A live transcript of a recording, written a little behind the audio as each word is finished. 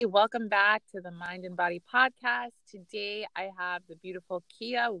Welcome back to the Mind and Body Podcast. Today I have the beautiful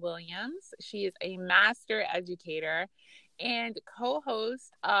Kia Williams. She is a master educator and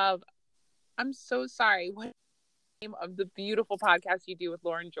co-host of, I'm so sorry, what name of the beautiful podcast you do with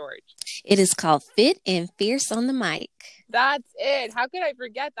Lauren George? It is called Fit and Fierce on the Mic. That's it. How could I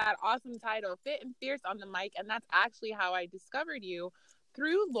forget that awesome title, Fit and Fierce on the Mic? And that's actually how I discovered you,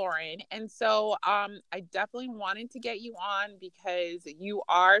 through Lauren. And so I definitely wanted to get you on because you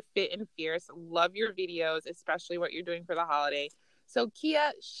are fit and fierce. Love your videos, especially what you're doing for the holiday. So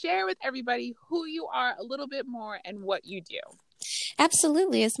Kia, share with everybody who you are a little bit more and what you do.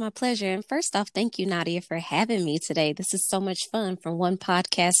 Absolutely. It's my pleasure. And first off, thank you, Nadia, for having me today. This is so much fun from one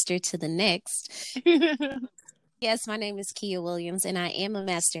podcaster to the next. Yes, my name is Kia Williams, and I am a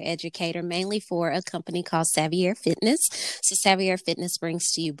master educator mainly for a company called Savier Fitness. So Savier Fitness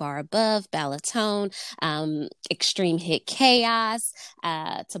brings to you Bar Above, Ballatone, Extreme Hit Chaos,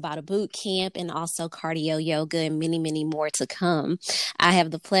 Tabata Boot Camp, and also Cardio Yoga, and many, many more to come. I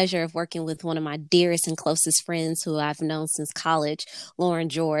have the pleasure of working with one of my dearest and closest friends who I've known since college, Lauren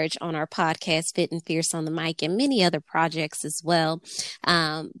George, on our podcast, Fit and Fierce on the Mic, and many other projects as well.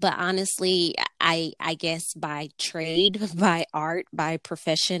 But honestly, I guess by trade, by art, by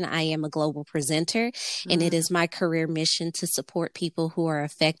profession, I am a global presenter, and it is my career mission to support people who are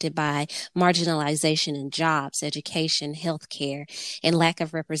affected by marginalization in jobs, education, healthcare, and lack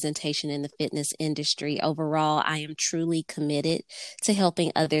of representation in the fitness industry. Overall, I am truly committed to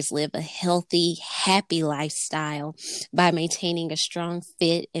helping others live a healthy, happy lifestyle by maintaining a strong,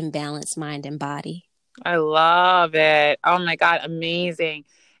 fit, and balanced mind and body. I love it. Oh my God, amazing.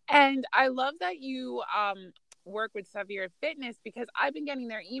 And I love that you work with Savier Fitness because I've been getting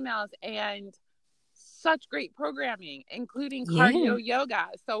their emails and such great programming, including cardio yoga.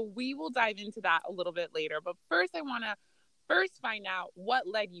 So we will dive into that a little bit later. But first, I want to find out what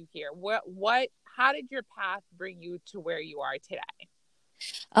led you here. How did your path bring you to where you are today?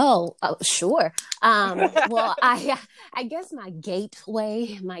 Oh, sure. Well, I guess my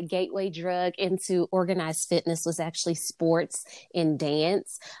gateway drug into organized fitness was actually sports and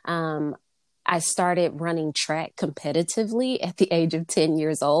dance. I started running track competitively at the age of 10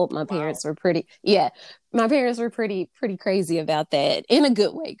 years old. My parents were pretty crazy about that in a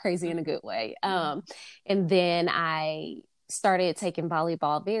good way, crazy in a good way. And then I started taking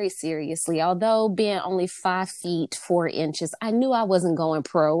volleyball very seriously. Although being only 5 feet 4 inches, I knew I wasn't going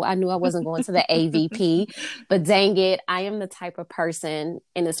pro. I knew I wasn't going to the AVP, but dang it, I am the type of person,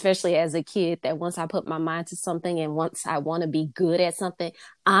 and especially as a kid, that once I put my mind to something and once I want to be good at something,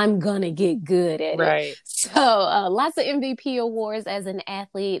 I'm going to get good at it. So lots of MVP awards as an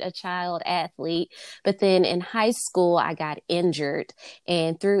athlete, a child athlete. But then in high school, I got injured,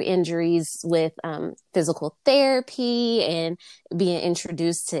 and through injuries with physical therapy and being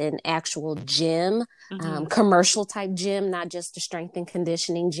introduced to an actual gym, commercial type gym, not just the strength and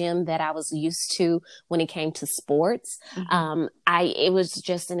conditioning gym that I was used to when it came to sports. It was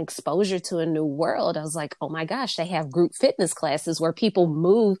just an exposure to a new world. I was like, oh my gosh, they have group fitness classes where people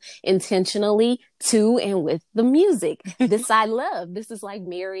move intentionally to and with the music. This I love. This is like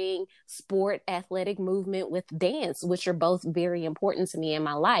marrying sport, athletic movement with dance, which are both very important to me in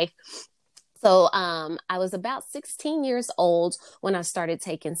my life. So I was about 16 years old when I started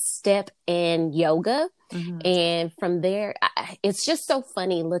taking step and yoga. And from there, it's just so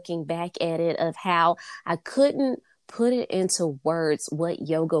funny looking back at it of how I couldn't put it into words what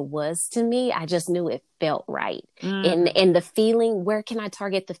yoga was to me. I just knew it felt right. And the feeling, where can I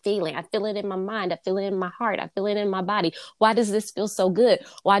target the feeling? I feel it in my mind. I feel it in my heart. I feel it in my body. Why does this feel so good?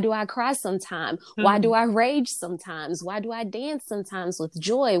 Why do I cry sometimes? Why do I rage sometimes? Why do I dance sometimes with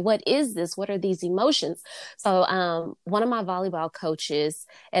joy? What is this? What are these emotions? So one of my volleyball coaches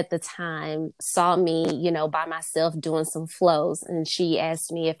at the time saw me, by myself doing some flows, and she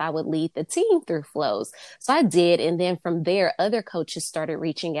asked me if I would lead the team through flows. So I did. And then from there, other coaches started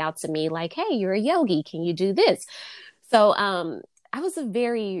reaching out to me like, hey, you're a yogi. Can you do this? So I was a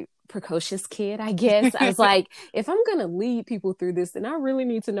very precocious kid, I guess. I was like, if I'm going to lead people through this, then I really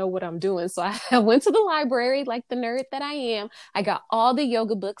need to know what I'm doing. So I went to the library like the nerd that I am. I got all the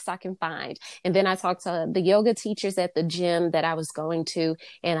yoga books I can find. And then I talked to the yoga teachers at the gym that I was going to,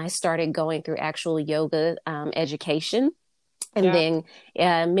 and I started going through actual yoga education. And then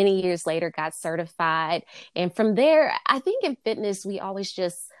many years later, got certified. And from there, I think in fitness, we always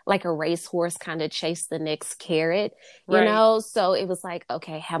just like a racehorse kind of chase the next carrot, you Right. know? So it was like,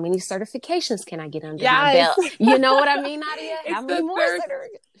 okay, how many certifications can I get under my Yes. belt? You know what I mean, Nadia? How It's many the more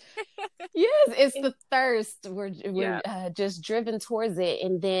thirst. Yes, it's It's, the thirst. yeah. We're just driven towards it,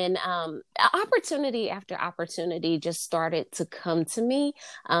 and then opportunity after opportunity just started to come to me.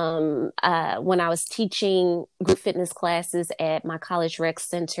 When I was teaching group fitness classes at my college rec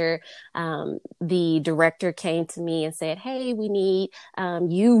center, the director came to me and said, "Hey, we need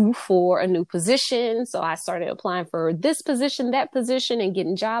you for a new position." So I started applying for this position, that position, and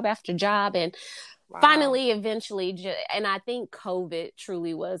getting job after job, and Wow. finally, eventually, and I think COVID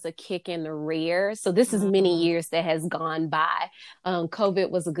truly was a kick in the rear. So this is many Mm, years that has gone by. COVID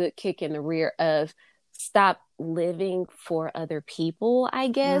was a good kick in the rear of stop living for other people, I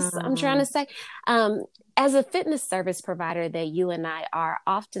guess I'm trying to mm, say. Um, as a fitness service provider that you and I are,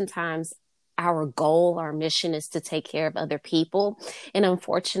 oftentimes our goal, our mission is to take care of other people. And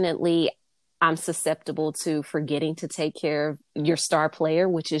unfortunately, I'm susceptible to forgetting to take care of your star player,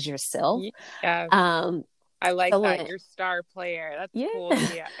 which is yourself. yes. Um, I like so that. when, Your star player. That's yeah. cool.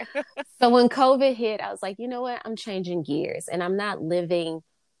 Yeah. So when COVID hit, I was like, you know what? I'm changing gears and I'm not living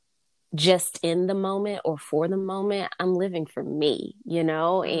just in the moment or for the moment. I'm living for me, you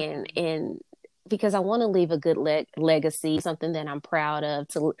know, Mm, and because I want to leave a good legacy, something that I'm proud of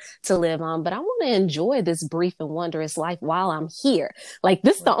to live on. But I want to enjoy this brief and wondrous life while I'm here. Like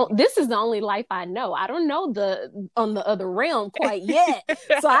right. this is the only life I know. I don't know the on the other realm quite yet,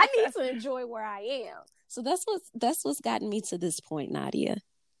 so I need to enjoy where I am. So that's what's gotten me to this point, Nadia.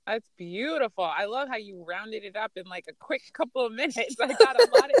 That's beautiful. I love how you rounded it up in like a quick couple of minutes. I got a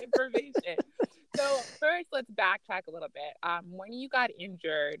lot of information. So first, let's backtrack a little bit. When you got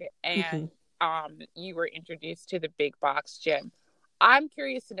injured and Mm-hmm. you were introduced to the big box gym, I'm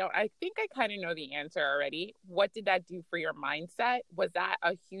curious to know. I think I kind of know the answer already. What did that do for your mindset? Was that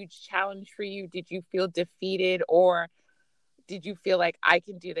a huge challenge for you? Did you feel defeated, or did you feel like I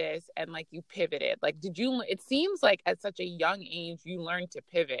can do this and like you pivoted? Like, did you, it seems like at such a young age, you learned to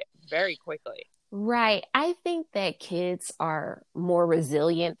pivot very quickly. Right. I think that kids are more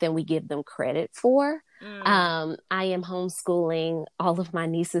resilient than we give them credit for. Mm, I am homeschooling all of my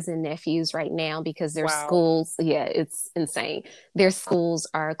nieces and nephews right now because their wow. schools, yeah, it's insane. Their schools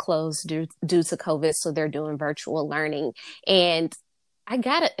are closed due to COVID, so they're doing virtual learning. And I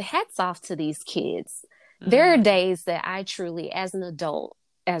got it, hats off to these kids. There are Mm. days that I truly, as an adult,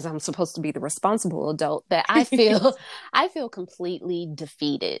 as I'm supposed to be the responsible adult, that I feel completely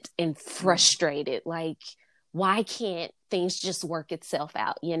defeated and frustrated. Like, why can't things just work itself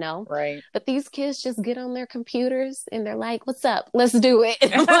out, you know? Right. But these kids just get on their computers and they're like, "What's up? Let's do it."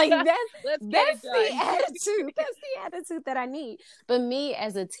 And I'm like, Let's get it that's the done. attitude. That's the attitude that I need. But me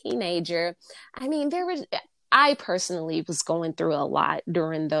as a teenager, I mean, I personally was going through a lot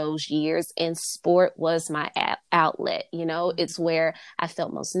during those years, and sport was my outlet. You know, it's where I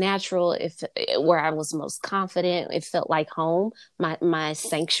felt most natural, where I was most confident. It felt like home, my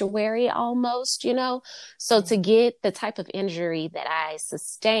sanctuary almost. You know, so to get the type of injury that I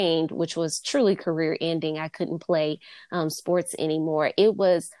sustained, which was truly career ending, I couldn't play sports anymore. It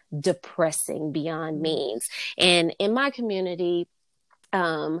was depressing beyond means, and in my community.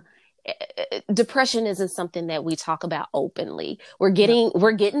 Um, Depression isn't something that we talk about openly. No.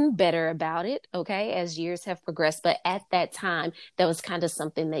 We're getting better about it, okay, as years have progressed, but at that time that was kind of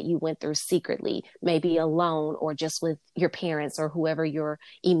something that you went through secretly, maybe alone or just with your parents or whoever your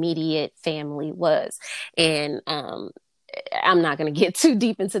immediate family was. And I'm not going to get too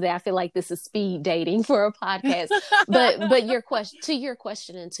deep into that. I feel like this is speed dating for a podcast. But your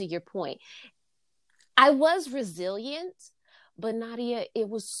question and to your point, I was resilient, but Nadia, it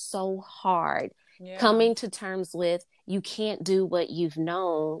was so hard Yeah. coming to terms with you can't do what you've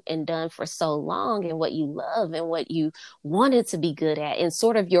known and done for so long and what you love and what you wanted to be good at and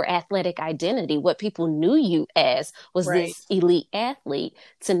sort of your athletic identity, what people knew you as was Right. this elite athlete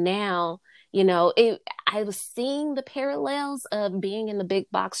to now, you know, I was seeing the parallels of being in the big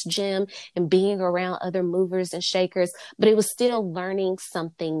box gym and being around other movers and shakers, but it was still learning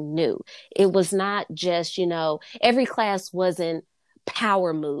something new. It was not just, you know, every class wasn't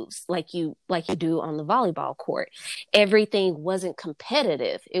power moves like you do on the volleyball court. Everything wasn't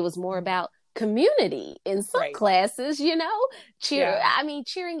competitive. It was more about community in some Right. classes, you know, Yeah.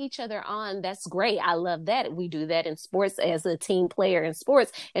 cheering each other on. That's great. I love that. We do that in sports as a team player in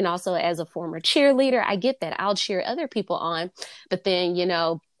sports and also as a former cheerleader. I get that. I'll cheer other people on. But then, you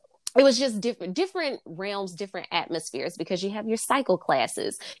know, it was just different realms, different atmospheres, because you have your cycle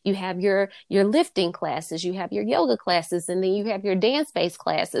classes, you have your lifting classes, you have your yoga classes, and then you have your dance based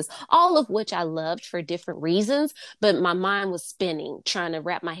classes, all of which I loved for different reasons. But my mind was spinning trying to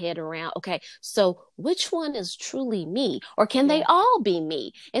wrap my head around, okay, so which one is truly me, or can they Yeah. all be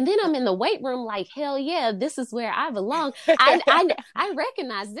me? And then I'm in the weight room like, hell yeah, this is where I belong. I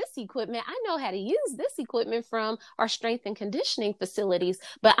recognize this equipment, I know how to use this equipment from our strength and conditioning facilities,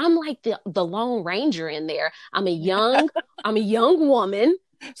 but I'm like the lone ranger in there. I'm a young woman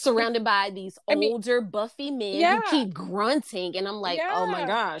surrounded by these I mean, older buffy men who yeah, keep grunting, and I'm like, oh my yeah,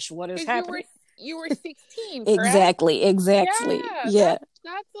 gosh, what is because happening? you were 16, correct? Exactly. Yeah, Yeah.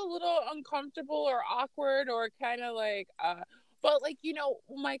 that's a little uncomfortable or awkward or kind of like but like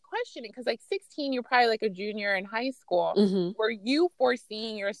my question, because like 16 you're probably like a junior in high school. Mm-hmm. Were you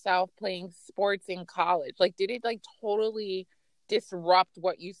foreseeing yourself playing sports in college? Like did it like totally disrupt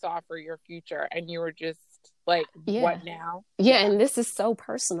what you saw for your future and you were just like, what Yeah. now? Yeah, Yeah. and this is so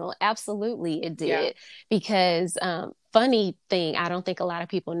personal. Absolutely, it Yeah. did. Because funny thing, I don't think a lot of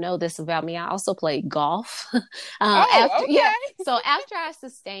people know this about me. I also played golf. Oh, okay. So after I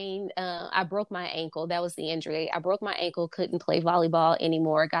sustained, I broke my ankle. That was the injury. I broke my ankle, couldn't play volleyball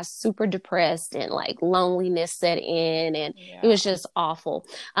anymore. Got super depressed and like loneliness set in, and it Yeah. was just awful.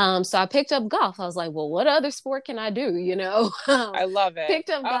 So I picked up golf. I was like, well, what other sport can I do? I love it. Picked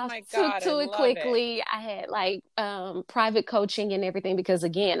up Oh golf, my took God, I to it love it. quickly. I had like private coaching and everything, because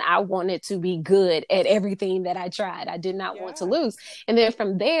again, I wanted to be good at everything that I tried. I did not want to Yeah. lose. And then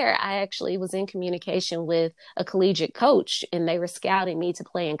from there, I actually was in communication with a collegiate coach, and they were scouting me to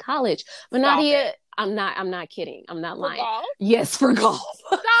play in college. But Stop Nadia, it. I'm not kidding. I'm not For lying. golf? Yes, for golf.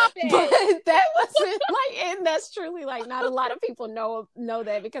 Stop But it. that wasn't like, and that's truly like not a lot of people know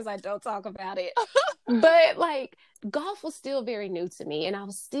that, because I don't talk about it. But like golf was still very new to me, and I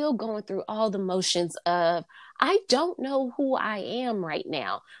was still going through all the motions of, I don't know who I am right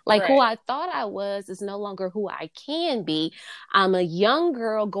now. Like who Right. I thought I was is no longer who I can be. I'm a young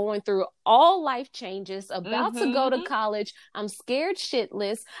girl going through all life changes, about to go to Mm-hmm. college. I'm scared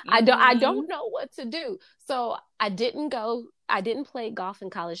shitless. I Mm-hmm. don't know what to do. So I didn't play golf in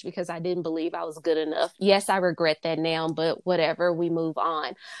college because I didn't believe I was good enough. Yes, I regret that now, but whatever, we move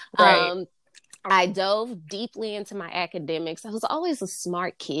on. Right. I dove deeply into my academics. I was always a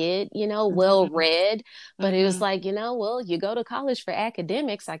smart kid, well Mm-hmm. read, but it was Mm-hmm. like, well, you go to college for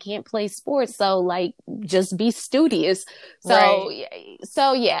academics. I can't play sports. So like, just be studious. So, Right.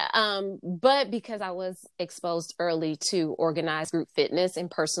 yeah. But because I was exposed early to organized group fitness and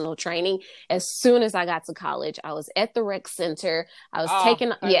personal training, as soon as I got to college, I was at the rec center. I was Oh,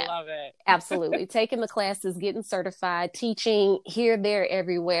 taking, I yeah, love it. absolutely. Taking the classes, getting certified, teaching here, there,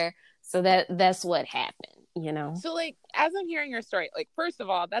 everywhere. So that's what happened. So like as I'm hearing your story, like first of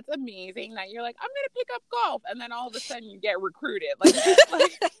all, that's amazing that you're like, I'm gonna pick up golf, and then all of a sudden you get recruited. Like just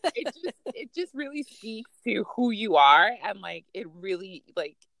like it just really speaks to who you are, and like it really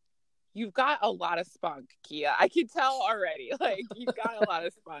like you've got a lot of spunk, Kia. I can tell already. Like you've got a lot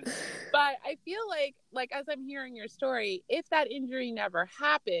of spunk. But I feel like as I'm hearing your story, if that injury never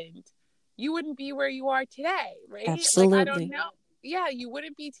happened, you wouldn't be where you are today, right? Like I don't Absolutely. know. Yeah, you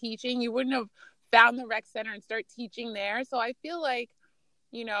wouldn't be teaching. You wouldn't have found the rec center and start teaching there. So I feel like,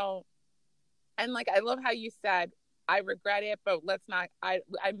 you know, and like I love how you said, I regret it, but let's not I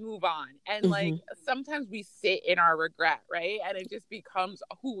move on. And like Mm-hmm. sometimes we sit in our regret, right? And it just becomes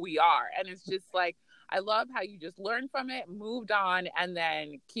who we are. And it's just like I love how you just learned from it, moved on, and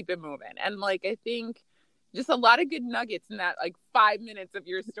then keep it moving. And like I think just a lot of good nuggets in that like 5 minutes of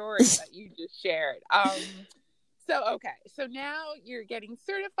your story that you just shared. So now you're getting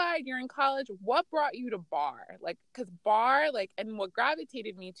certified, you're in college. What brought you to bar? Like, because bar, like, and what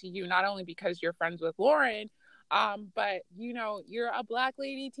gravitated me to you, not only because you're friends with Lauren, but you're a Black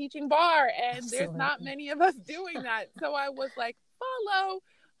lady teaching bar, and there's not Absolutely. many of us doing that. So I was like, follow.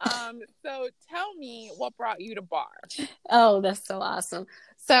 So tell me what brought you to bar. Oh, that's so awesome.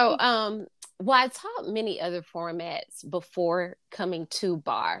 So, well, I taught many other formats before coming to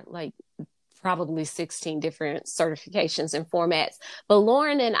bar, like probably 16 different certifications and formats. But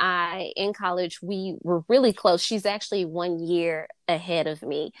Lauren and I in college, we were really close. She's actually 1 year ahead of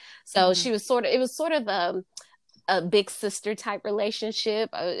me. So Mm-hmm. it was sort of a big sister type relationship.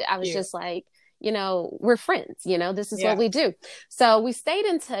 I was Cute. just like, we're friends, this is what Yeah. we do. So we stayed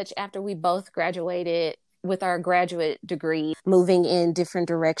in touch after we both graduated with our graduate degree, moving in different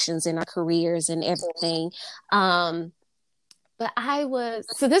directions in our careers and everything. But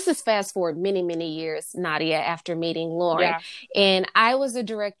so this is fast forward many, many years, Nadia, after meeting Lauren. Yeah. And I was a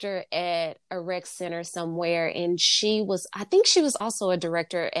director at a rec center somewhere. And I think she was also a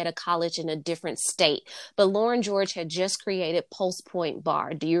director at a college in a different state. But Lauren George had just created Pulse Point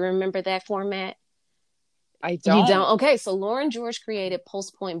Bar. Do you remember that format? I You don't? don't. Okay. So Lauren George created Pulse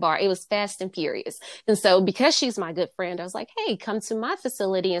Point Bar. It was fast and furious. And so because she's my good friend, I was like, hey, come to my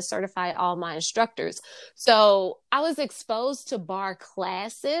facility and certify all my instructors. So I was exposed to bar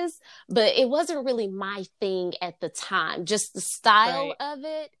classes, but it wasn't really my thing at the time. Just the style Right. of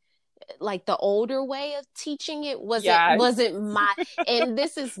it, like the older way of teaching it Yes. wasn't my, and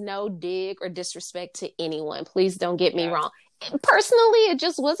this is no dig or disrespect to anyone. Please don't get me Yes. wrong. Personally, it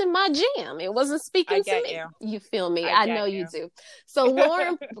just wasn't my jam. It wasn't I speaking to get me. you. You feel me? I I get know you you. do. So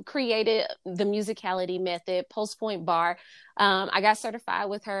Lauren created the musicality method, Pulse Point Bar. I got certified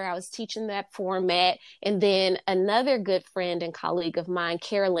with her. I was teaching that format. And then another good friend and colleague of mine,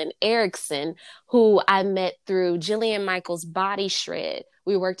 Carolyn Erickson, who I met through Jillian Michaels' Body Shred.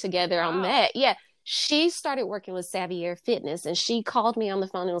 We worked together on Wow. that. Yeah. She started working with Savier Fitness, and she called me on the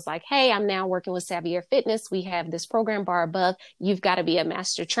phone and was like, hey, I'm now working with Savier Fitness. We have this program, Bar Above. You've got to be a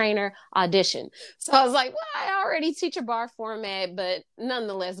master trainer, audition. So I was like, well, I already teach a bar format, but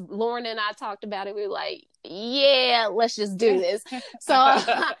nonetheless, Lauren and I talked about it. We were like, yeah, let's just do this. So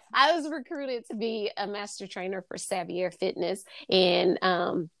I was recruited to be a master trainer for Savier Fitness. And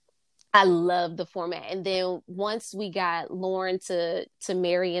I love the format. And then once we got Lauren to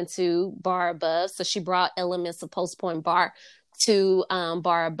marry into Bar Above, so she brought elements of Post Point Bar to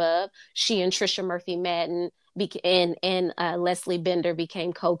Bar Above. She and Trisha Murphy Madden and Leslie Bender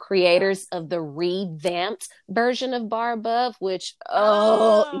became co-creators of the revamped version of Bar Above, which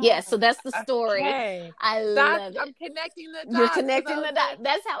yeah, so Oh, that's the story. okay. I That's love it. I'm connecting the You're dots because connecting I the was dots. like,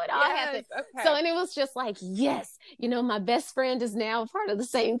 That's how it all yes, happened. So, okay. and it was just like, yes, my best friend is now part of the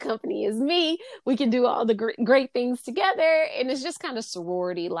same company as me. We can do all the great things together. And it's just kind of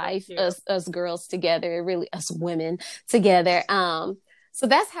sorority So life, cute. us girls together, really us women together. So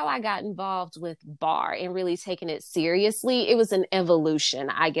that's how I got involved with bar and really taking it seriously. It was an evolution,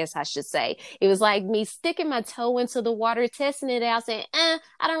 I guess I should say. It was like me sticking my toe into the water, testing it out, saying, I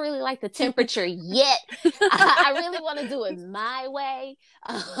don't really like the temperature yet. I really want to do it my way.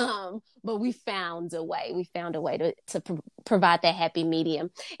 But we found a way. We found a way to provide that happy medium.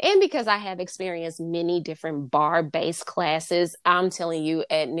 And because I have experienced many different bar-based classes, I'm telling you,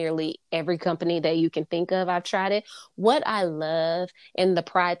 at nearly every company that you can think of, I've tried it. What I love and the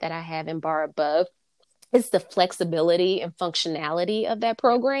pride that I have in Bar Above, it's the flexibility and functionality of that Yeah.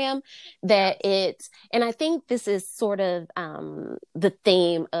 program Yes. and I think this is sort of the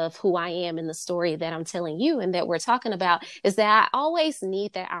theme of who I am in the story that I'm telling you and that we're talking about is that I always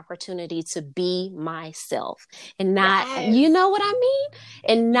need that opportunity to be myself and not, Yes. you know what I mean?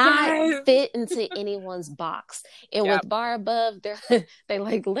 And not Yes. fit into anyone's box. And Yep. with Bar Above, they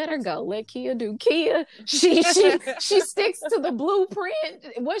like, let her go. Let Kia do Kia. She sticks to the blueprint.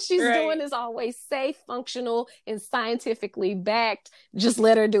 What she's Right. doing is always safe, functional, and scientifically backed. Just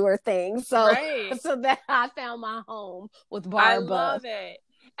let her do her thing. So Right. so that I found my home with I Bar Above. love it.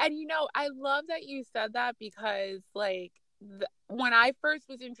 And I love that you said that because like when I first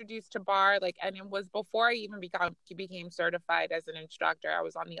was introduced to bar, like, and it was before I even became certified as an instructor, I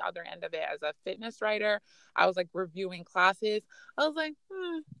was on the other end of it as a fitness writer. I was like reviewing classes. I was like,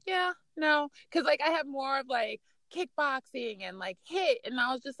 yeah, no. Cause like I have more of like kickboxing and like hit. And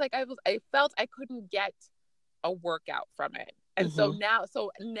I was just like, I felt I couldn't get a workout from it. And so now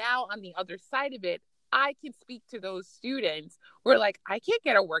on the other side of it, I can speak to those students where like I can't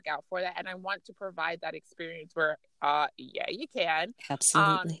get a workout for that, and I want to provide that experience where yeah, you can.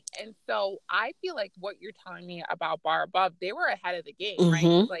 Absolutely. And so I feel like what you're telling me about Bar Above, they were ahead of the game, right?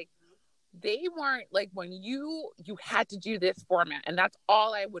 Mm-hmm. Because like they weren't like when you had to do this format, and that's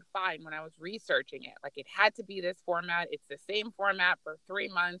all I would find when I was researching it. Like it had to be this format. It's the same format for 3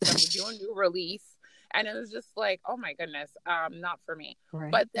 months, and we do a new release. And it was just like, oh my goodness, not for me. Right.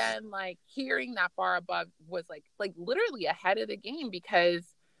 But then like hearing that Bar Above was like literally ahead of the game because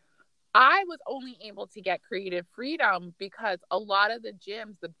I was only able to get creative freedom because a lot of the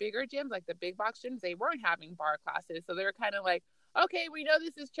gyms, the bigger gyms, like the big box gyms, they weren't having bar classes. So they were kind of like, okay, we know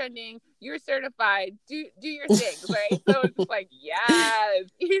this is trending. You're certified. Do your things, right? So it's like, yes,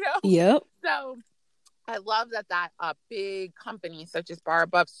 Yep. So I love that a big company such as Bar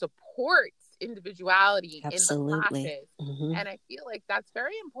Above supports individuality Absolutely. in the classes. Mm-hmm. And I feel like that's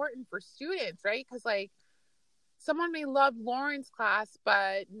very important for students, right? Because like someone may love Lauren's class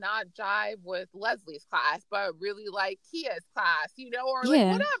but not jive with Leslie's class, but really like Kia's class, or like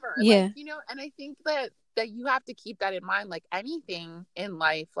whatever. Yeah. Like, and I think that that you have to keep that in mind, like anything in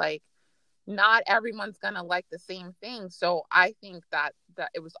life, like not everyone's gonna like the same thing. So I think that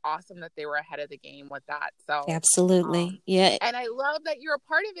it was awesome that they were ahead of the game with that. So Absolutely. Yeah. and I love that you're a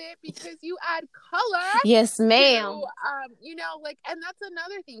part of it because you add color Yes, ma'am. to you know, like, and that's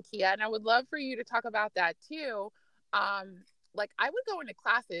another thing, Kia, and I would love for you to talk about that too. Like I would go into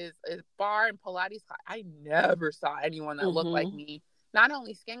classes, bar and Pilates class. I never saw anyone that looked like me, not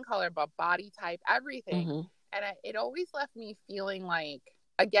only skin color but body type, everything. And it always left me feeling like,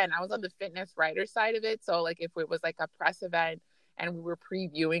 again, I was on the fitness writer side of it. So like if it was like a press event and we were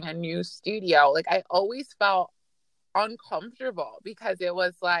previewing a new studio, like I always felt uncomfortable because it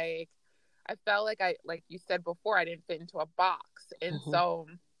was like, I felt like like you said before, I didn't fit into a box. And so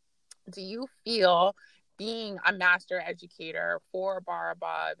do you feel, being a master educator for Barre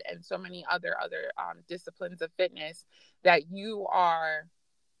Above and so many other disciplines of fitness, that you are,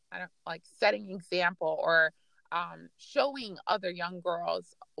 I don't like, setting example or showing other young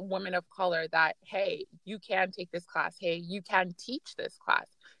girls, women of color, that, hey, you can take this class. Hey, you can teach this class.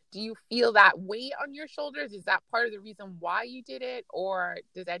 Do you feel that weight on your shoulders? Is that part of the reason why you did it? Or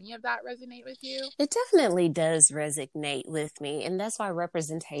does any of that resonate with you? It definitely does resonate with me. And that's why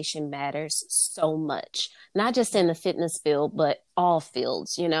representation matters so much, not just in the fitness field, but all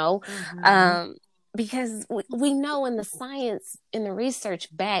fields, you know? Because we know in the science, in the research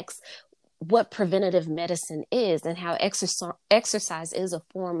backs what preventative medicine is and how exercise is a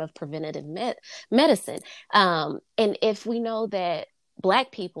form of preventative medicine. And if we know that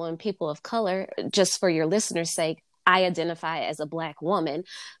Black people and people of color, just for your listeners' sake, I identify as a Black woman.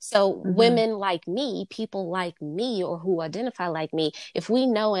 So women like me, people like me, or who identify like me, if we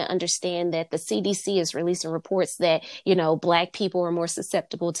know and understand that the CDC is releasing reports that, you know, Black people are more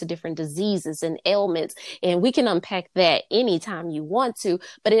susceptible to different diseases and ailments, and we can unpack that anytime you want to,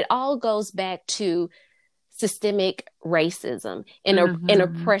 but it all goes back to systemic racism and, and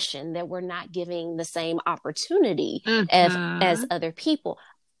oppression, that we're not giving the same opportunity as other people.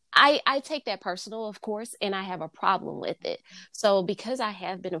 I take that personal, of course, and I have a problem with it. So because I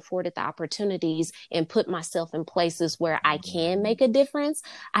have been afforded the opportunities and put myself in places where I can make a difference,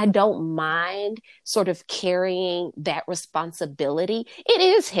 I don't mind sort of carrying that responsibility. It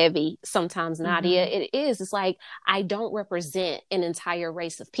is heavy sometimes, Nadia. It is. It's like, I don't represent an entire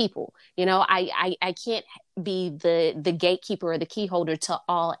race of people. You know, I can't be the gatekeeper or the key holder to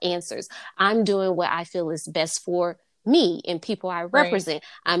all answers. I'm doing what I feel is best for me and people I represent.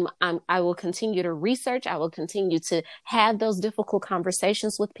 I will continue to research. I will continue to have those difficult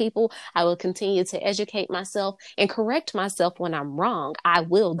conversations with people. I will continue to educate myself and correct myself when I'm wrong. I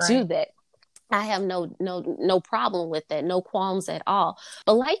will do that. I have no problem with that, no qualms at all.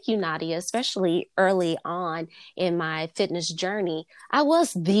 But like you, Nadia, especially early on in my fitness journey, I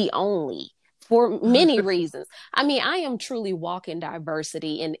was the only, for many reasons. I mean, I am truly walking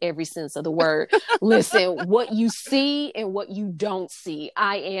diversity in every sense of the word. Listen, what you see and what you don't see,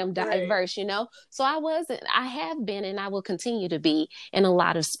 I am diverse, you know? So I have been, and I will continue to be in a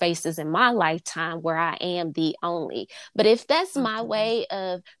lot of spaces in my lifetime where I am the only. But if that's my way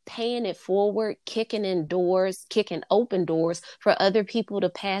of paying it forward, kicking open doors for other people to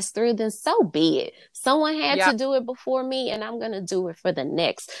pass through, then so be it. Someone had to do it before me, and I'm going to do it for the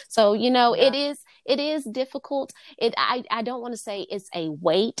next. So, you know, it is difficult. I don't want to say it's a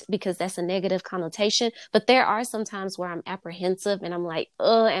weight, because that's a negative connotation, but there are some times where I'm apprehensive and I'm like,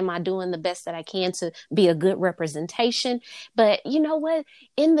 am I doing the best that I can to be a good representation? But you know what?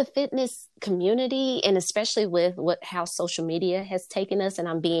 In the fitness community, and especially with how social media has taken us, and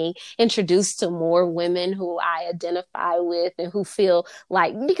I'm being introduced to more women who I identify with and who feel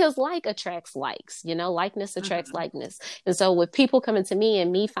like, because like attracts likes, you know, likeness attracts likeness. And so with people coming to me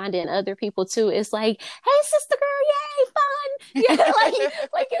and me finding other people too, it's like, hey, sister girl, yay, fun. Yeah,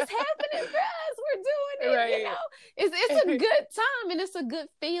 like it's happening for us. We're doing it, you know. It's a good time, and it's a good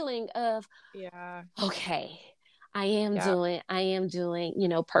feeling of, okay, I am doing, you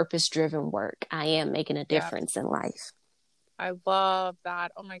know, purpose-driven work. I am making a difference in life. I love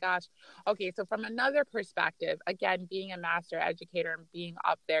that. Oh my gosh. Okay. So from another perspective, again, being a master educator and being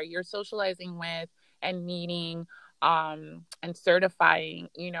up there, you're socializing with and meeting and certifying,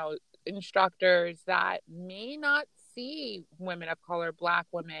 you know, instructors that may not see women of color, Black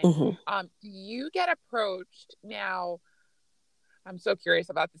women. Do you get approached now? I'm so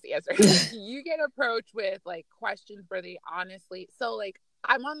curious about this answer. Do you get approached with like questions where they honestly, so like,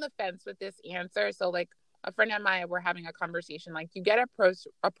 I'm on the fence with this answer. So like, a friend and I were having a conversation, like you get approached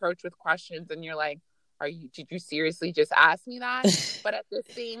with questions and you're like, did you seriously just ask me that? But at the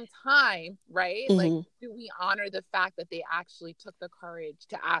same time, right? Like, do we honor the fact that they actually took the courage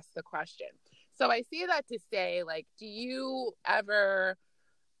to ask the question? So I say that to say, like, do you ever,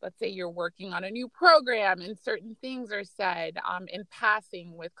 let's say you're working on a new program and certain things are said in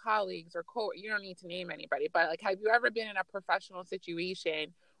passing with colleagues or you don't need to name anybody, but like, have you ever been in a professional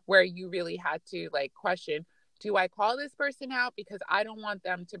situation where you really had to like question, do I call this person out because I don't want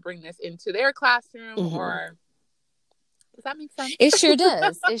them to bring this into their classroom? Mm-hmm. Or does that make sense? It sure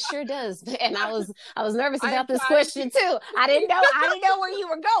does. It sure does. And I was nervous about this question too. I didn't know where you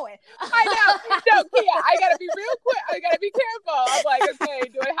were going. I know. No, Kia, I gotta be real quick. I gotta be careful. I'm like, okay,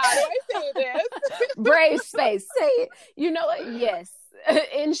 how do I say this? Brave space. Say it. You know what? Yes.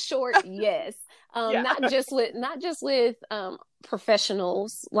 In short, yes. Not just with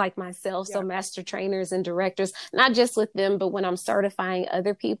professionals like myself, so master trainers and directors, not just with them, but when I'm certifying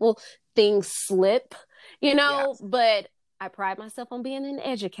other people, things slip, but I pride myself on being an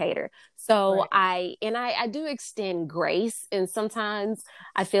educator. So I do extend grace. And sometimes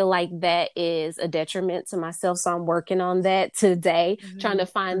I feel like that is a detriment to myself. So I'm working on that today, trying to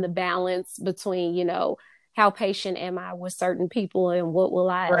find the balance between, how patient am I with certain people and what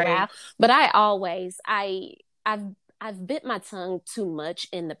will I allow? But I've bit my tongue too much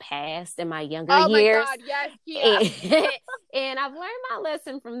in the past in my younger years. Oh my God, yes. And I've learned my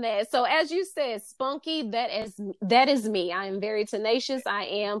lesson from that. So as you said, spunky, that is me. I am very tenacious. I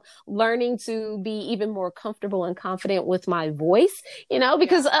am learning to be even more comfortable and confident with my voice,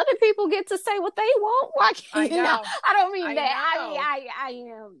 because other people get to say what they want. Why can't I don't mean that. I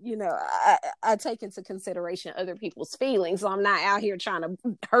am, I take into consideration other people's feelings. So I'm not out here trying to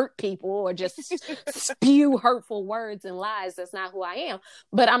hurt people or just spew hurtful words and lies. That's not who I am.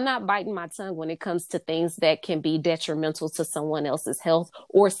 But I'm not biting my tongue when it comes to things that can be detrimental to someone else's health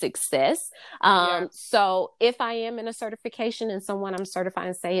or success. So if I am in a certification and someone I'm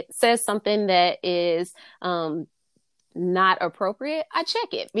certifying says something that is not appropriate, I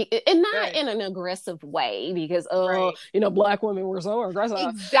check it, and not in an aggressive way because Black women were so aggressive.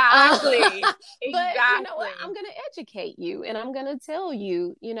 Exactly. But you know what? I'm going to educate you, and I'm going to tell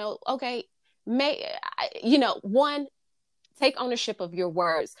you, okay, one, take ownership of your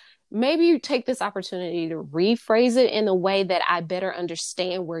words. Maybe you take this opportunity to rephrase it in a way that I better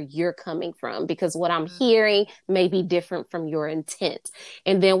understand where you're coming from, because what I'm hearing may be different from your intent.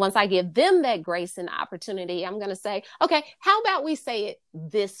 And then once I give them that grace and opportunity, I'm going to say, okay, how about we say it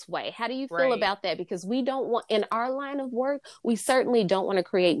this way? How do you feel about that? Because we don't want, in our line of work, we certainly don't want to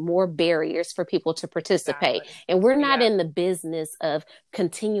create more barriers for people to participate. And we're not in the business of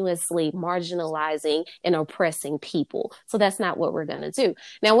continuously marginalizing and oppressing people. So that's not what we're going to do.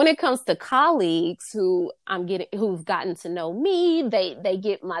 Now, when it comes to colleagues who've gotten to know me, they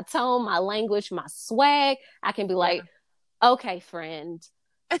get my tone, my language, my swag. I can be like, okay, friend,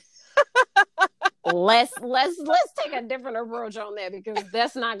 let's take a different approach on that, because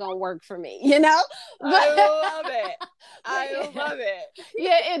that's not gonna work for me, But, I love it.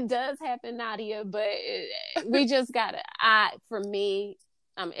 Yeah, it does happen, Nadia, but we just gotta. For me,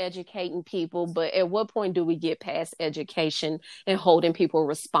 I'm educating people, but at what point do we get past education and holding people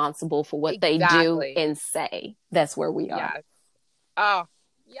responsible for what they do and say? That's where we are. Yes. Oh,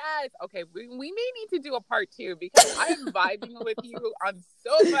 yes. Okay. We may need to do a part 2, because I'm vibing with you on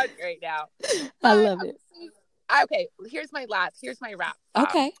so much right now. I love it. Okay. Here's my wrap.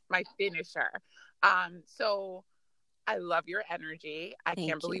 Okay. My finisher. So I love your energy. I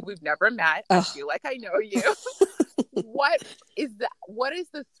can't believe we've never met. I feel like I know you. What is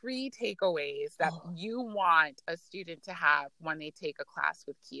the 3 takeaways that you want a student to have when they take a class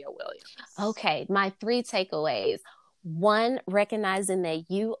with Kia Williams? Okay, my 3 takeaways. 1, recognizing that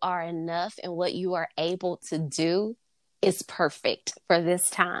you are enough and what you are able to do is perfect for this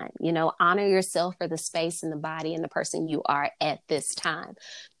time. Honor yourself for the space and the body and the person you are at this time.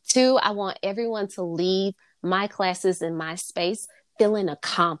 2, I want everyone to leave my classes in my space feeling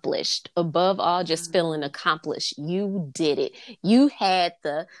accomplished. Above all, just feeling accomplished. You did it.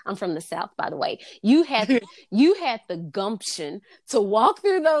 I'm from the South, by the way. You had the gumption to walk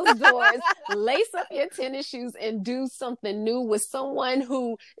through those doors, lace up your tennis shoes, and do something new with someone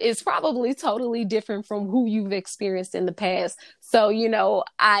who is probably totally different from who you've experienced in the past. So,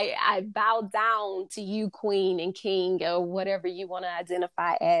 I bow down to you, queen and king, or whatever you want to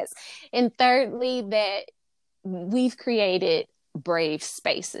identify as. And thirdly, that we've created brave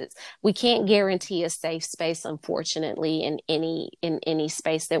spaces. We can't guarantee a safe space, unfortunately, in any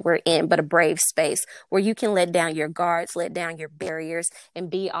space that we're in, but a brave space where you can let down your guards, let down your barriers, and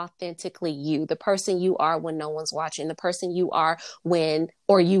be authentically you, the person you are when no one's watching, the person you are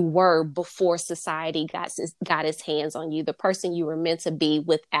you were before society got its hands on you, the person you were meant to be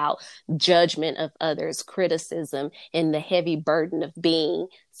without judgment of others, criticism, and the heavy burden of being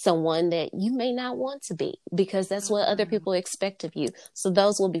someone that you may not want to be, because that's what other people expect of you. So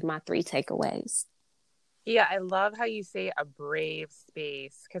those will be my 3 takeaways. Yeah, I love how you say a brave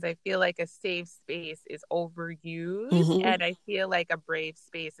space, because I feel like a safe space is overused. And I feel like a brave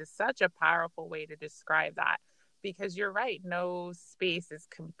space is such a powerful way to describe that, because you're right. No space is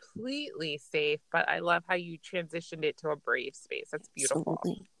completely safe, but I love how you transitioned it to a brave space. That's beautiful.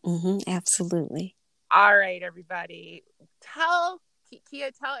 Absolutely. Absolutely. All right, everybody.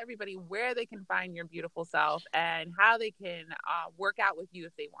 Kia, tell everybody where they can find your beautiful self and how they can work out with you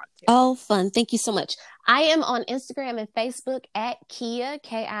if they want to. Oh, fun. Thank you so much. I am on Instagram and Facebook at Kia,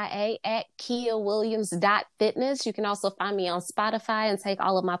 Kia, at KiaWilliams.fitness. You can also find me on Spotify and take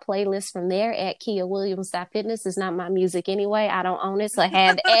all of my playlists from there at KiaWilliams.fitness. It's not my music anyway. I don't own it, so I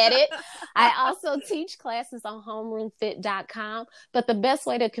had to add it. I also teach classes on homeroomfit.com, but the best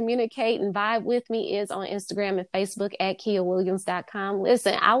way to communicate and vibe with me is on Instagram and Facebook at KiaWilliams.com.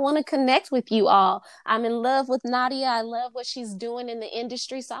 Listen, I want to connect with you all. I'm in love with Nadia. I love what she's doing in the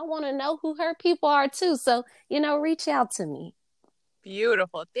industry. So I want to know who her people are too. So, reach out to me.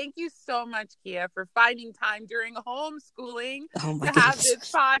 Beautiful. Thank you so much, Kia, for finding time during homeschooling to have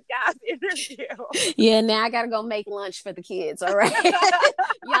this podcast interview. Yeah, now I got to go make lunch for the kids. All right.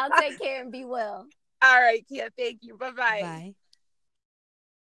 Y'all take care and be well. All right, Kia. Thank you. Bye-bye. Bye.